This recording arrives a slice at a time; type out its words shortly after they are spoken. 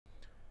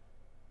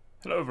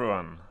Hello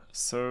everyone!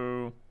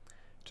 So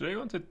today I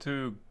wanted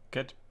to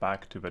get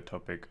back to the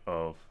topic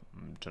of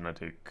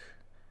genetic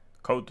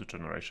code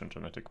generation,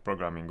 genetic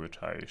programming, which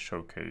I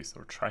showcased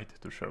or tried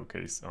to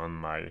showcase on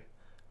my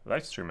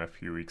live stream a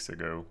few weeks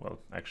ago, well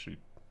actually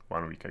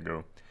 1 week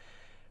ago.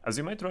 As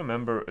you might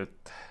remember,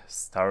 it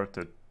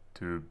started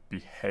to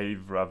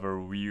behave rather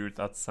weird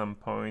at some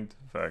point.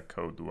 The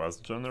code was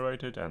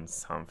generated and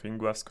something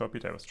was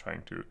copied. I was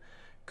trying to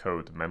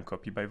code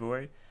memcopy, by the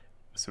way.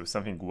 So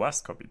something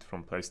was copied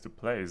from place to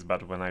place,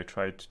 but when I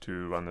tried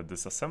to run a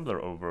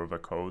disassembler over the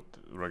code,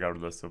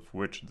 regardless of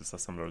which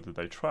disassembler did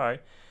I try,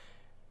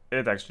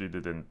 it actually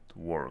didn't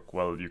work.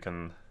 Well, you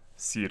can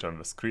see it on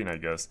the screen, I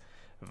guess,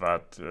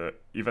 that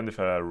even if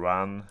a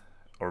run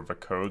or the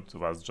code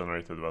was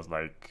generated was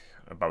like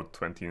about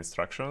 20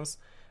 instructions,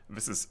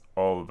 this is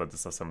all the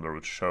disassembler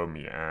would show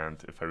me,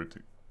 and if I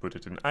would put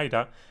it in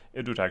IDA,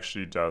 it would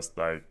actually just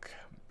like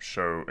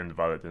show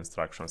invalid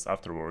instructions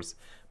afterwards.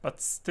 But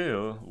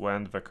still,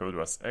 when the code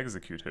was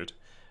executed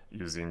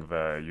using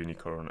the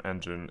Unicorn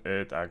engine,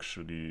 it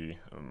actually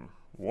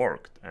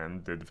worked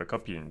and did the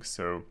copying.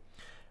 So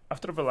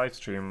after the live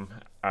stream,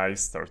 I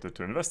started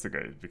to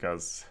investigate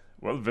because,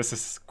 well, this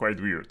is quite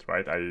weird,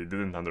 right? I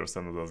didn't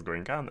understand what was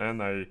going on,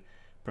 and I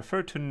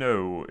prefer to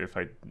know if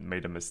I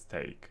made a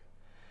mistake.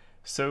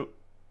 So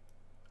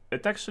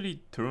it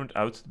actually turned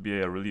out to be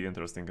a really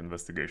interesting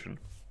investigation,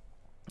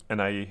 and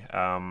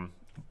I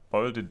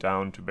boiled it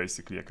down to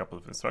basically a couple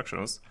of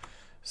instructions.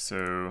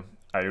 So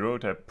I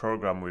wrote a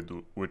program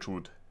which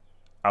would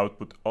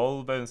output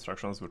all the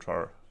instructions which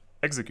are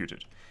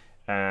executed,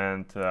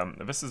 and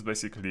this is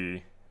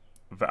basically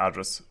the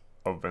address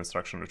of the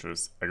instruction which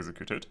is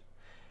executed,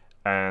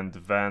 and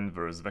then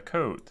there's the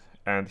code,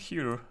 and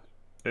here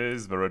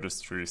is the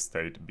registry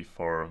state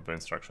before the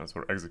instructions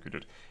were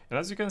executed. And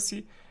as you can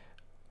see,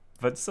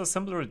 the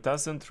disassembler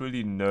doesn't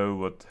really know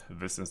what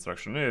this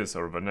instruction is,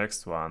 or the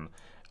next one,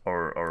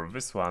 or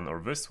this one, or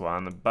this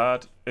one,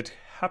 but it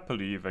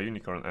happily, the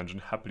Unicorn engine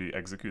happily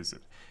executes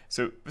it.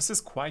 So this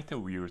is quite a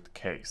weird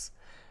case.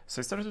 So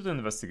I started to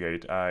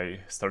investigate. I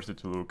started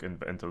to look in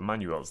the Intel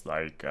manuals,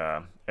 like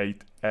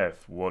 8F,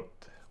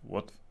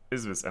 what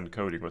is this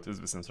encoding, what is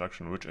this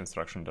instruction, which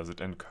instruction does it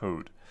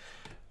encode?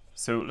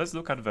 So let's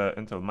look at the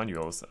Intel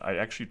manuals. I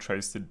actually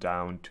traced it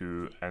down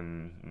to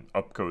an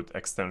opcode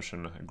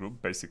extension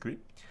group, basically,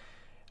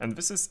 and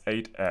this is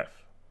 8F.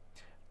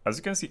 As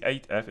you can see,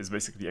 8F is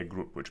basically a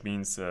group, which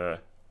means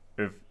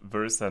if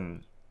there is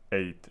an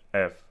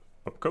 8F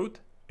opcode,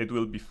 it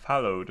will be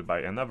followed by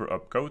another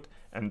opcode,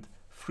 and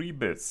 3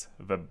 bits,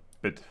 the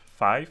bit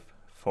 5,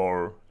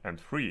 4, and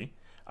 3,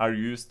 are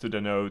used to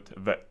denote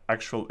the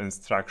actual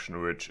instruction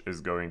which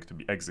is going to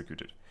be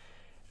executed.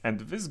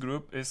 And this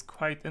group is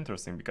quite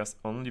interesting because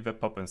only the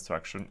pop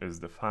instruction is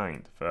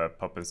defined. The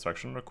pop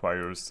instruction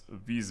requires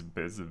these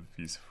bits,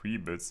 these 3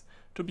 bits,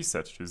 to be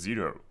set to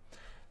 0.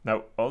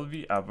 Now, all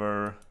the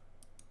other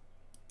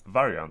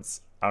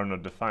variants are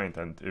not defined,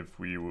 and if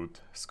we would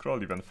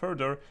scroll even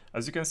further,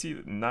 as you can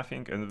see,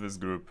 nothing in this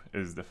group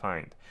is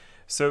defined.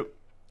 So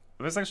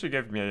this actually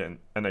gave me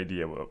an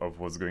idea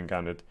of what's going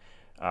on.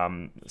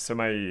 So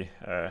my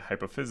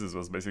hypothesis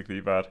was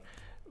basically that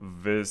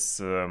this,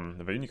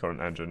 the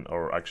Unicorn engine,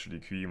 or actually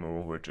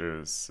QEMU, which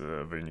is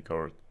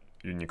the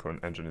Unicorn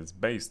engine is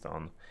based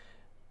on,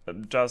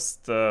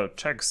 just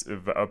checks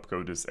if the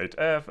opcode is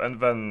 8F and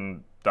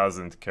then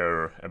doesn't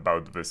care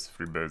about this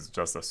 3 bits,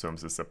 just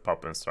assumes it's a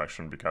pop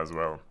instruction because,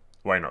 well,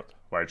 why not?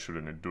 Why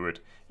shouldn't it do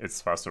it?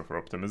 It's faster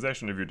for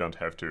optimization if you don't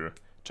have to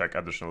check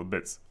additional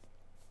bits.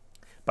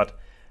 But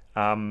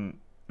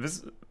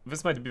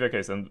this might be the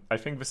case, and I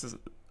think this is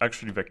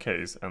actually the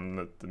case, and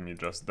let me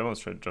just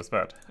demonstrate just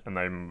that, and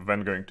I'm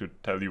then going to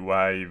tell you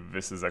why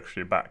this is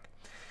actually back.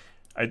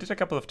 I did a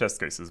couple of test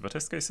cases. The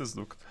test cases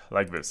looked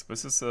like this.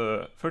 This is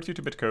a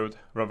 32-bit code,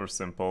 rather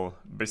simple.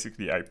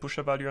 Basically, I push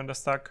a value on the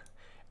stack,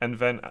 and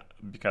then,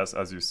 because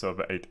as you saw,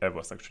 the 8F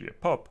was actually a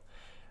pop,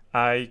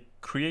 I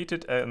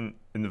created an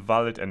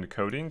invalid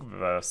encoding,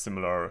 the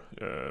similar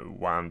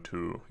one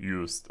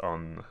used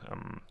on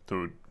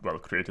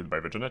created by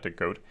the genetic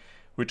code,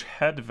 which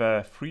had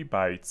the 3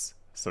 bits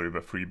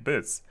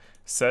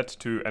set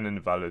to an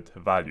invalid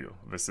value.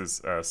 This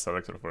is a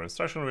selector for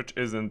instruction which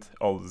isn't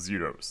all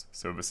zeros,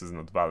 so this is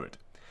not valid.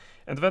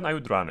 And then I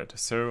would run it.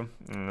 So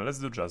let's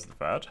do just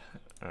that,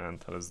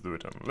 and let's do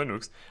it on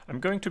Linux. I'm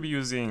going to be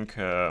using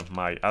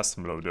my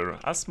ASM loader.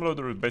 ASM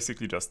loader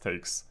basically just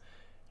takes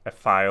a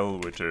file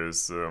which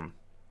is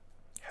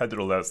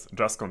headerless,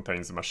 just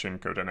contains machine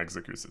code and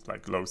executes it,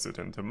 like loads it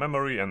into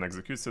memory and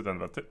executes it,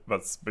 and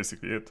that's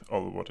basically it,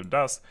 all what it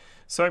does.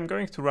 So I'm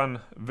going to run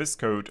this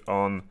code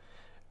on,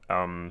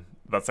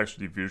 that's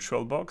actually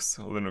VirtualBox,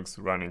 Linux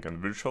running on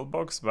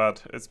VirtualBox,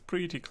 but it's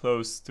pretty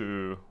close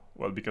to,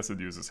 well, because it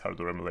uses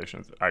hardware emulation,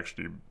 it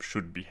actually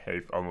should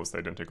behave almost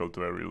identical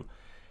to a real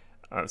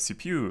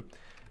CPU.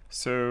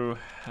 So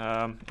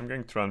I'm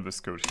going to run this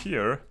code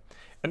here,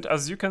 and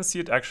as you can see,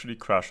 it actually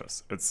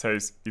crashes. It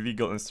says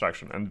illegal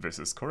instruction, and this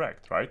is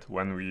correct, right?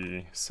 When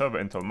we saw the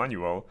Intel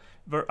manual,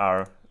 there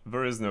are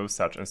there is no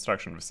such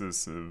instruction. This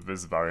is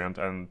this variant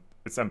and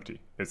it's empty.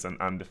 It's an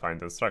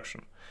undefined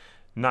instruction.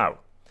 Now,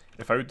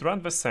 if I would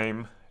run the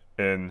same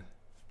in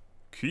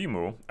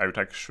QEMU, I would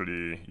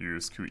actually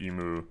use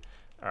QEMU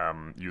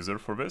user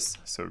for this.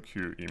 So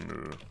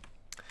QEMU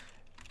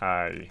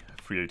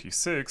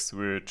i386,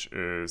 which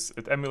is,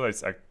 it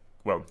emulates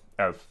well,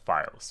 ELF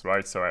files,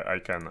 right? So I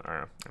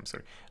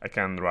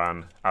can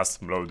run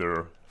ASM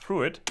loader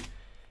through it,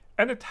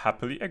 and it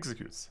happily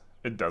executes.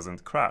 It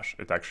doesn't crash.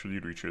 It actually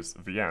reaches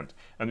the end,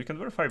 and we can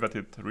verify that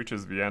it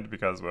reaches the end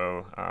because,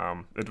 well,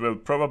 it will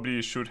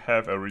probably should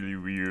have a really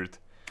weird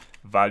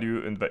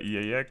value in the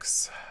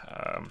EAX.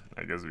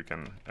 I guess we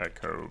can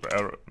echo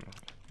the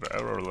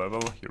error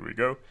level. Here we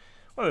go.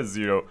 Well, it's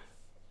 0.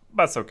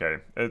 That's okay.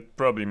 It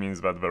probably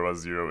means that there was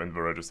 0 in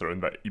the register,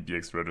 in the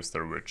EBX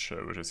register, which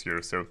is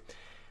here. So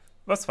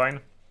that's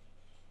fine.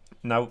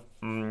 Now,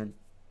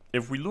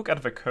 if we look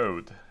at the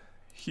code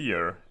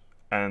here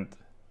and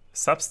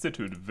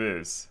substitute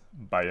this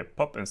by a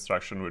pop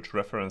instruction which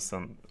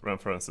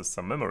references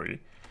some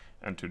memory,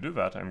 and to do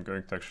that, I'm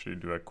going to actually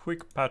do a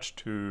quick patch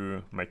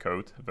to my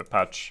code. The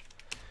patch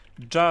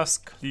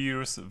just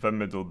clears the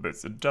middle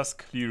bits. It just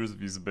clears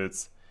these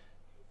bits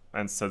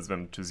and sets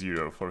them to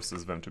 0,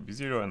 forces them to be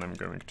 0, and I'm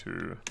going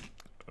to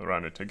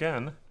run it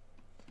again.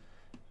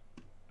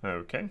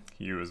 Okay,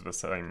 here is the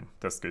same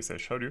test case I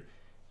showed you.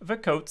 The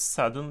code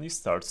suddenly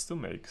starts to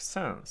make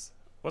sense.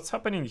 What's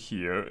happening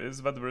here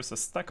is that there is a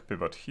stack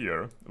pivot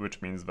here,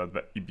 which means that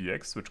the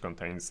EBX, which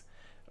contains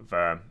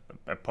a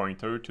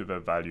pointer to the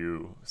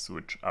values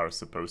which are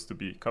supposed to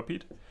be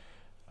copied,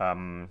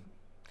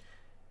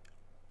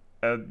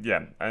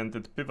 yeah, and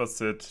it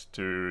pivots it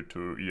to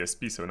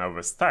ESP, so now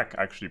the stack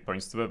actually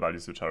points to the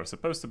values which are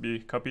supposed to be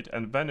copied,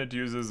 and then it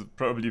uses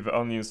probably the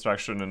only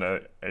instruction in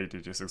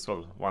x86,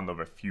 well, one of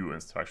a few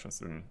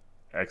instructions in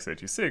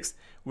x86,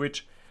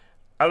 which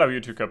allow you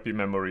to copy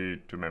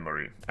memory to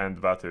memory, and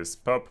that is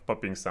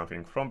popping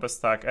something from the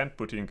stack and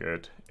putting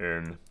it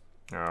in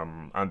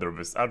under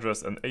this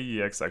address, and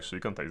AEX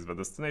actually contains the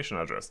destination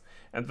address,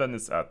 and then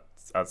it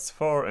adds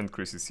 4,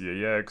 increases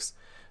EAX,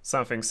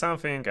 something,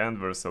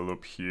 and there's a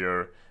loop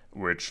here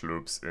which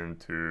loops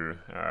into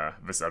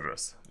this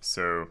address.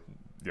 So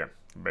yeah,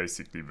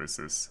 basically this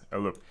is a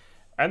loop.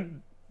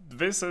 And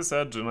this is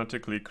a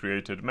genetically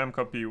created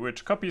memcopy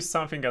which copies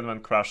something and then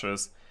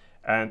crashes,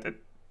 and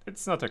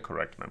it's not a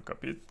correct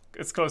memcopy.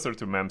 It's closer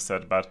to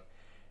memset, but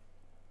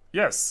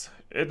yes,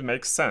 it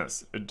makes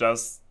sense. It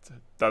just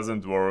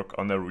doesn't work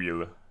on a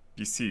real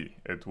PC.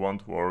 It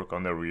won't work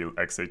on a real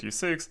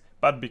x86,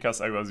 but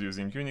because I was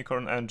using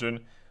Unicorn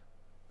Engine,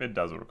 it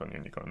does work on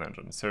Unicorn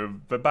Engine. So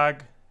the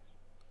bug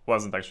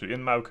wasn't actually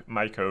in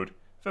my code,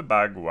 the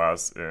bug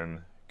was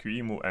in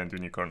QEMU and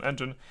Unicorn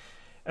Engine,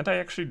 and I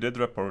actually did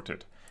report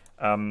it.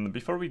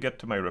 Before we get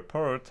to my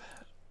report,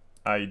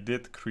 I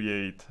did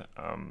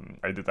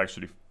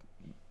actually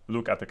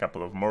look at a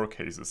couple of more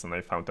cases, and I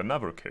found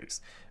another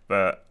case.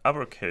 The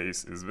other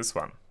case is this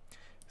one,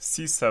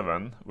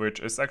 C7,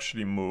 which is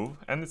actually move,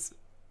 and it's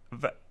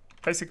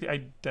basically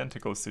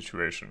identical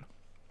situation.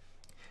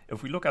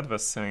 If we look at the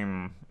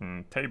same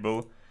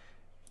table,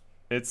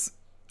 it's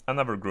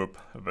another group,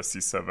 the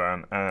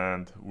C7,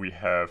 and we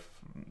have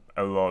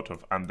a lot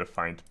of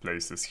undefined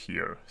places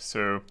here.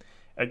 So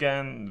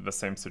again, the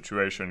same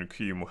situation,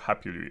 QEMU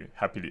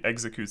happily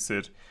executes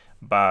it,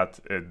 but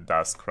it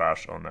does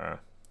crash on a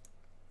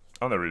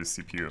real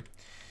CPU.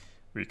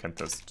 We can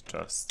test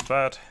just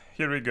that.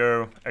 Here we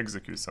go,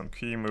 executes on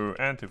QEMU,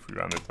 and if we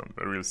run it on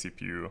the real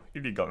CPU,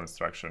 illegal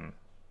instruction,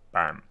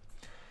 bam.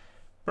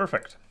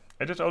 Perfect.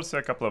 I did also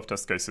a couple of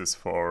test cases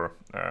for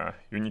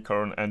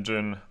Unicorn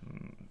Engine,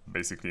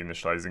 basically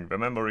initializing the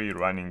memory,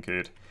 running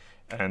it,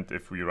 and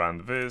if we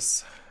run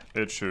this,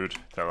 it should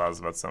tell us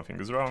that something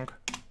is wrong.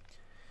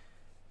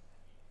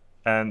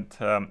 And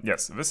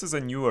yes, this is a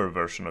newer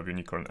version of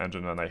Unicorn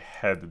Engine than I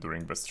had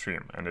during the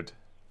stream, and it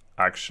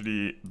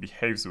actually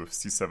behaves with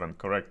C7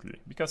 correctly,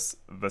 because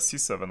the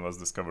C7 was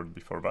discovered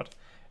before that,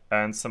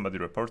 and somebody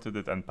reported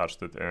it and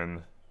patched it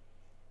in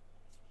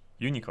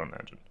Unicorn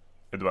Engine.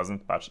 It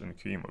wasn't patched in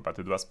QEMU, but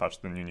it was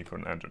patched in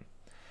Unicorn Engine.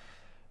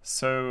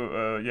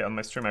 So yeah, on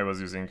my stream I was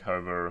using,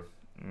 however,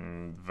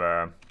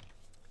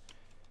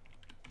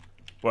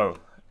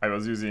 I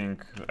was using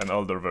an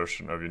older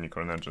version of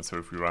Unicorn Engine, so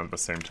if we run the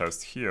same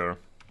test here,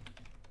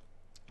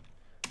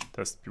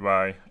 test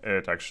py,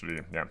 it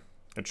actually, yeah,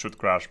 it should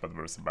crash, but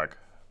there's a bug.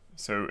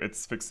 So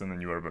it's fixed in a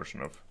newer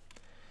version of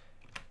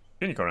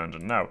Unicorn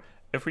Engine. Now,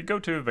 if we go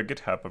to the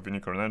GitHub of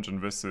Unicorn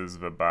Engine, this is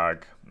the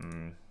bug,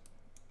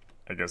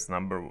 I guess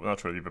number,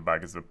 not really the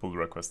bug, is the pull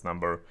request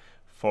number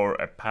for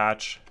a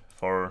patch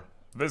for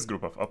this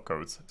group of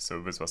opcodes.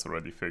 So this was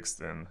already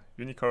fixed in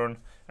Unicorn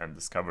and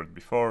discovered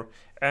before,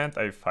 and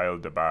I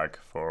filed the bug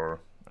for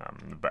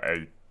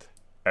the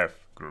 8F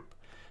group.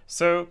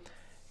 So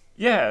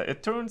yeah,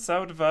 it turns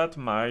out that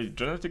my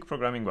genetic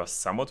programming was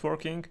somewhat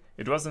working.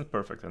 It wasn't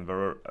perfect, and there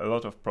were a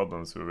lot of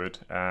problems with it,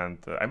 and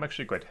I'm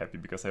actually quite happy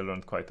because I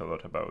learned quite a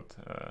lot about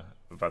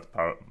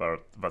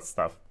that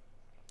stuff.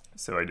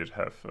 So I did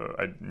have,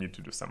 I need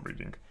to do some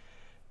reading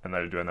and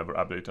I'll do another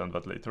update on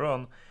that later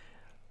on.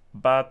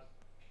 But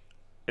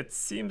it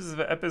seems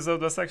the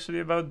episode was actually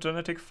about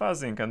genetic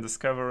fuzzing and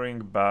discovering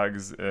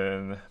bugs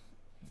in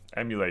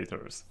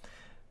emulators.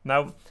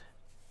 Now,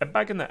 a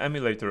bug in an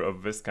emulator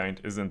of this kind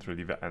isn't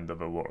really the end of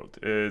the world.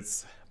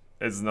 It's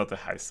not a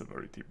high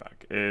severity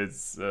bug.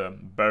 It's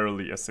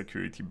barely a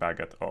security bug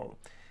at all.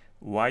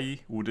 Why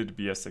would it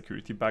be a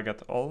security bug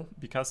at all?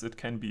 Because it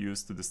can be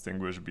used to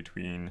distinguish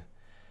between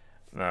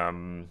a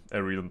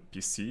real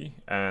PC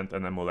and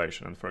an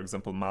emulation. And for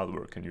example,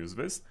 malware can use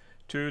this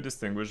to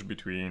distinguish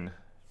between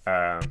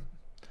to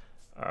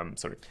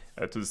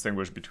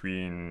distinguish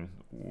between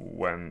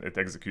when it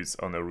executes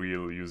on a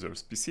real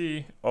user's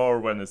PC or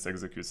when it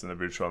executes in a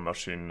virtual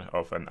machine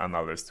of an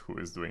analyst who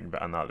is doing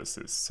the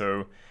analysis.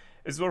 So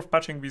it's worth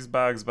patching these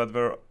bugs, but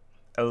there are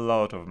a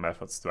lot of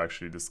methods to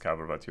actually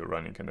discover that you're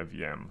running in a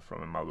VM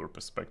from a malware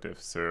perspective.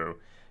 So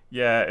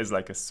yeah, it's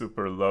like a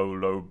super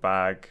low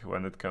bug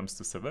when it comes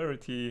to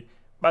severity,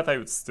 but I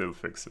would still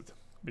fix it,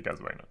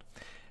 because why not?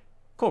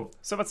 Cool,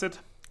 so that's it.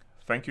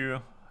 Thank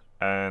you,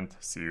 and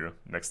see you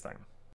next time.